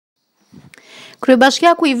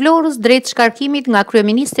Kryebashkiaku i Vlorës drejt shkarkimit nga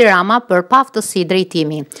kryeministri Rama për paaftesi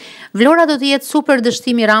drejtimi. Vlora do të jetë super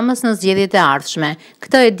dështimi Ramës në zgjedhjet e ardhshme.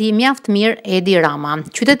 Këtë e di mjaft mirë Edi Rama.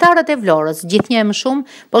 Qytetarët e Vlorës gjithnjë e më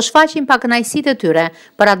shumë po shfaqin pakënaqësitë e tyre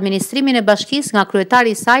për administrimin e bashkisë nga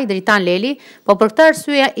kryetari i saj Dritan Leli, po për këtë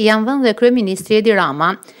arsye janë vënë dhe kryeministri Edi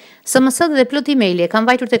Rama. SMS-t dhe plot emaili kanë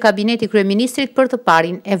vajtur te kabineti i kryeministrit për të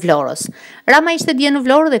parin e Vlorës. Rama ishte dje në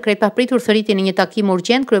Vlorë dhe krejt papritur thërriti në një takim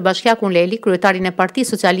urgjent kryebashkiakun Leli, kryetarin e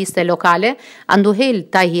Partisë Socialiste Lokale, Anduel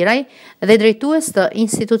Tahiraj dhe drejtues të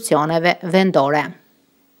institucioneve vendore.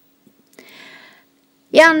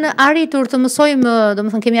 Janë arritur të mësojmë,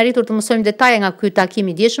 kemi arritur të mësojmë detaje nga ky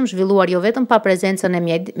takim i dieshëm zhvilluar jo vetëm pa prezencën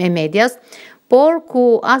e medias, por ku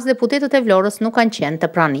as deputetët e Vlorës nuk kanë qenë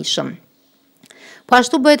të pranishëm. Po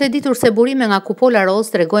ashtu bëhet e ditur se burime nga kupola roz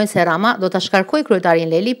tregojnë se Rama do ta shkarkojë kryetarin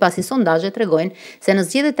Leli, pasi sondazhet tregojnë se në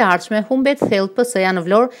zgjedhjet e ardhshme humbet thellë PS-ja në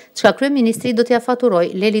Vlorë, çka kryeministri do t'ia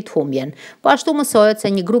faturojë Lelit humbjen. Po ashtu mësohet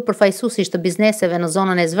se një grup përfaqësuesish të bizneseve në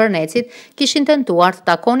zonën e Zvërnecit kishin tentuar të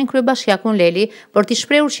takonin kryebashkiakun Leli për t'i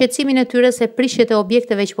shprehur shqetësimin e tyre se prishjet e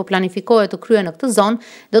objekteve që po planifikohet të kryen në këtë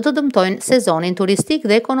zonë do të dëmtojnë sezonin turistik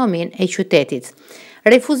dhe ekonominë e qytetit.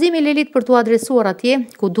 Refuzimi i Lelit për t'u adresuar atje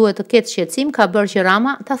ku duhet të ketë shqetësim ka bërë që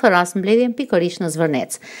Rama ta thërras mbledhjen pikërisht në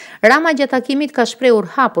Zvërnec. Rama gjatë takimit ka shprehur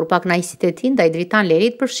hapur pakënaqësitë e tij ndaj Dritan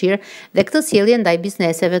Lelit përfshirë dhe këtë sjellje ndaj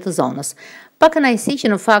bizneseve të zonës. Pakënaqësi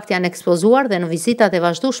që në fakt janë ekspozuar dhe në vizitat e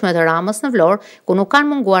vazhdueshme të Ramës në Vlorë, ku nuk kanë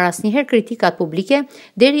munguar asnjëherë kritikat publike,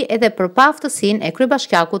 deri edhe për paaftësinë e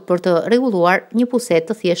kryebashkiakut për të rregulluar një puset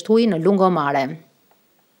të thjeshtë uji në lungomare.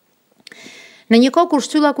 Në një kohë kur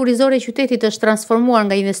shtylla kurrizore e qytetit është transformuar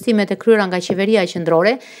nga investimet e kryera nga qeveria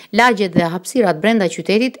qendrore, lagjet dhe hapësirat brenda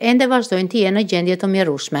qytetit ende vazhdojnë të jenë në gjendje të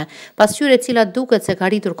mjerueshme, pasqyre e cilat duket se ka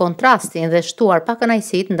rritur kontrastin dhe shtuar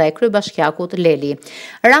pakënaqësitë ndaj kryebashkiakut Leli.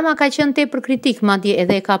 Rama ka qenë tepër kritik, madje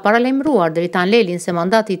edhe e ka paralajmëruar Dritan Lelin se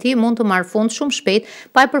mandati i tij mund të marrë fund shumë shpejt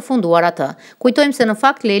pa e përfunduar atë. Kujtojmë se në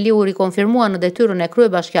fakt Leli u rikonfirmua në detyrën e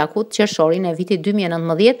kryebashkiakut qershorin e vitit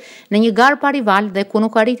 2019 në një garë pa rival dhe ku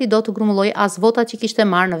nuk arriti dot të grumullojë as votat që kishte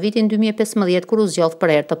marrë në vitin 2015 kur u zgjodh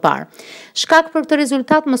për herë të parë. Shkak për këtë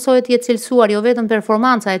rezultat mësohet të jetë cilësuar jo vetëm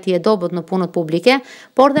performanca e tij e dobët në punët publike,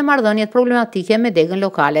 por dhe marrëdhëniet problematike me degën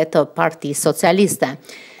lokale të Partisë Socialiste.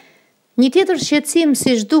 Një tjetër shqetësim,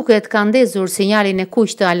 siç duket, ka ndezur sinjalin e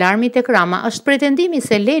kuq të alarmit tek Rama është pretendimi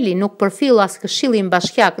se Leli nuk përfill as këshillin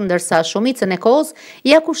bashkiak, ndërsa shumicën e kohës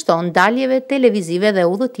ja kushton daljeve televizive dhe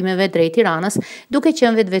udhëtimeve drejt Tiranës, duke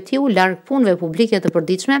qenë vetvetiu larg punëve publike të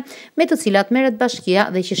përditshme me të cilat merret bashkia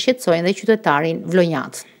dhe që shqetësojnë dhe qytetarin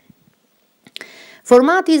vlonjat.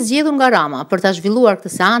 Formati i zgjedhur nga Rama për ta zhvilluar këtë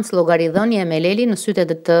seancë llogaridhënie me Leli në sytë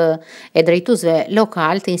e drejtuesve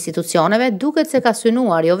lokal të institucioneve duket se ka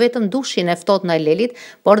synuar jo vetëm dushin e ftohtë ndaj Lelit,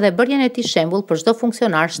 por dhe bërjen e tij shembull për çdo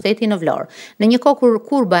funksionar shteti në Vlorë. Në një kohë kur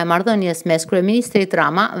kurba e marrëdhënies mes kryeministrit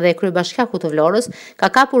Rama dhe kryebashkiakut të Vlorës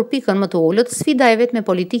ka kapur pikën më të ulët, sfida e vetme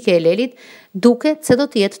politike e Lelit duket se do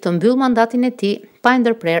të jetë të mbyll mandatin e tij pa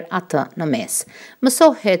ndërprer atë në mes.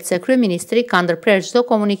 Mësohet se kryeministri ka ndërprer çdo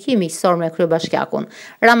komunikim miqësor me kryebashkiakun.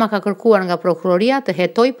 Rama ka kërkuar nga prokuroria të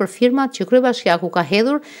hetojë për firmat që kryebashkiaku ka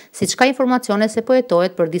hedhur, siç ka informacione se po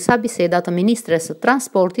hetohet për disa biseda të ministres së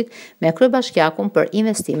transportit me kryebashkiakun për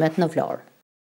investimet në Vlorë.